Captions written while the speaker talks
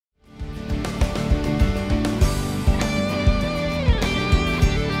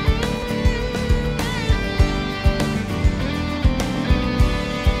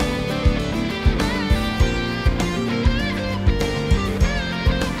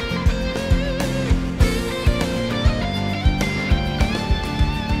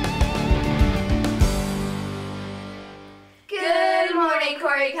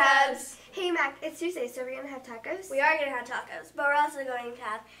back. It's Tuesday, so we're going to have tacos? We are going to have tacos, but we're also going to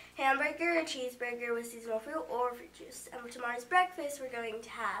have hamburger or cheeseburger with seasonal fruit or fruit juice. And for tomorrow's breakfast, we're going to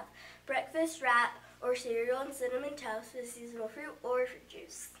have breakfast wrap or cereal and cinnamon toast with seasonal fruit or fruit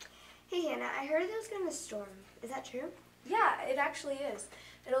juice. Hey, Hannah, I heard it was going to storm. Is that true? Yeah, it actually is.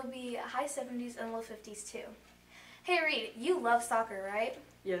 It'll be high 70s and low 50s too. Hey, Reed, you love soccer, right?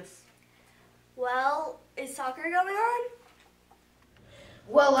 Yes. Well, is soccer going on?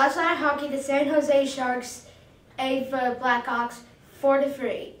 Well, last night hockey, the San Jose Sharks ate the Blackhawks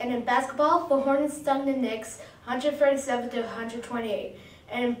 4-3. And in basketball, the Hornets stung the Knicks 137-128.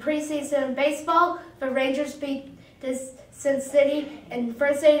 And in preseason baseball, the Rangers beat the Cincinnati, and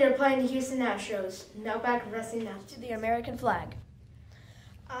first day they're playing the Houston Astros. Now back to wrestling now. To the American flag.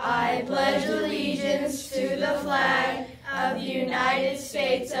 I pledge allegiance to the flag of the United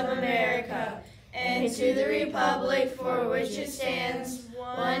States of America and to the republic for which it stands,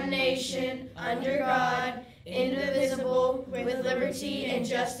 one nation, under God, indivisible, with liberty and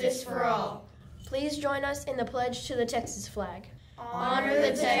justice for all. Please join us in the pledge to the Texas flag. Honor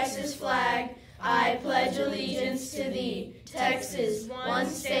the Texas flag. I pledge allegiance to thee, Texas, one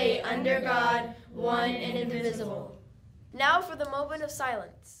state under God, one and indivisible. Now for the moment of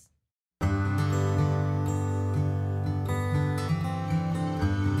silence.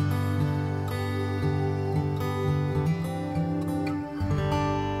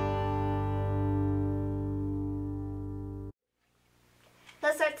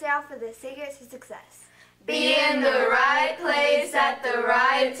 Let's start today off with the secrets to success. Be in the right place at the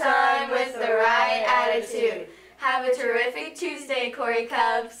right time with the right attitude. Have a terrific Tuesday, Corey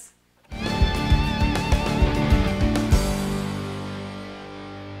Cubs.